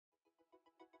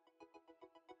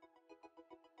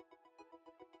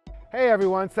Hey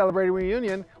everyone, celebrating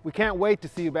reunion. We can't wait to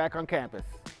see you back on campus.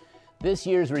 This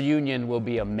year's reunion will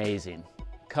be amazing.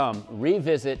 Come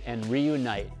revisit and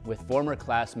reunite with former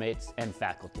classmates and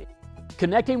faculty.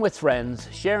 Connecting with friends,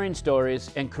 sharing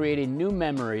stories, and creating new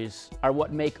memories are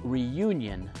what make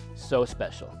reunion so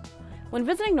special. When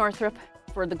visiting Northrop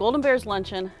for the Golden Bears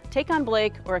Luncheon, Take on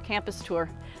Blake, or a campus tour,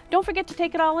 don't forget to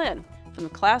take it all in, from the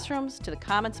classrooms to the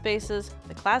common spaces,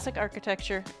 the classic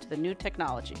architecture to the new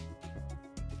technology.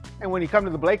 And when you come to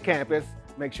the Blake campus,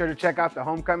 make sure to check out the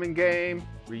homecoming game,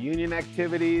 reunion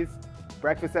activities,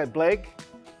 breakfast at Blake,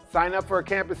 sign up for a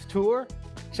campus tour,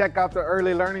 check out the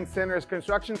Early Learning Center's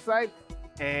construction site,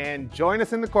 and join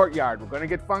us in the courtyard. We're going to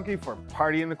get funky for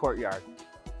Party in the Courtyard.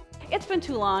 It's been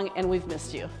too long and we've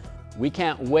missed you. We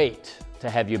can't wait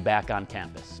to have you back on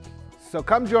campus. So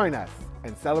come join us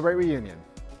and celebrate reunion.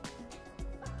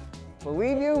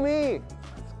 Believe you me,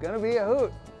 it's gonna be a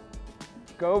hoot.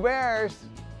 Go Bears!